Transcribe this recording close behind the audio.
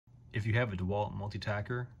If you have a dewalt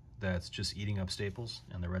multi-tacker that's just eating up staples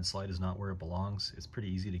and the red slide is not where it belongs, it's pretty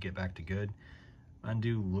easy to get back to good.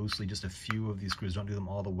 Undo loosely just a few of these screws, don't do them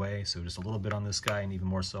all the way, so just a little bit on this guy and even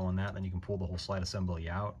more so on that, then you can pull the whole slide assembly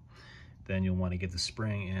out. Then you'll want to get the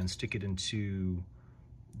spring and stick it into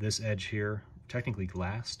this edge here, technically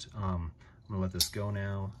glassed. I'm gonna let this go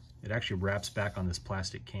now. It actually wraps back on this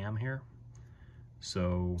plastic cam here.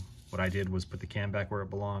 So what I did was put the cam back where it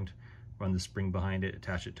belonged, run the spring behind it,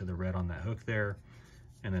 attach it to the red on that hook there,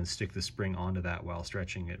 and then stick the spring onto that while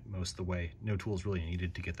stretching it most of the way. No tools really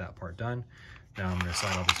needed to get that part done. Now I'm gonna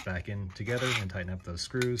slide all this back in together and tighten up those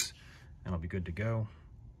screws, and I'll be good to go.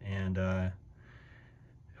 And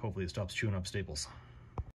hopefully it stops chewing up staples.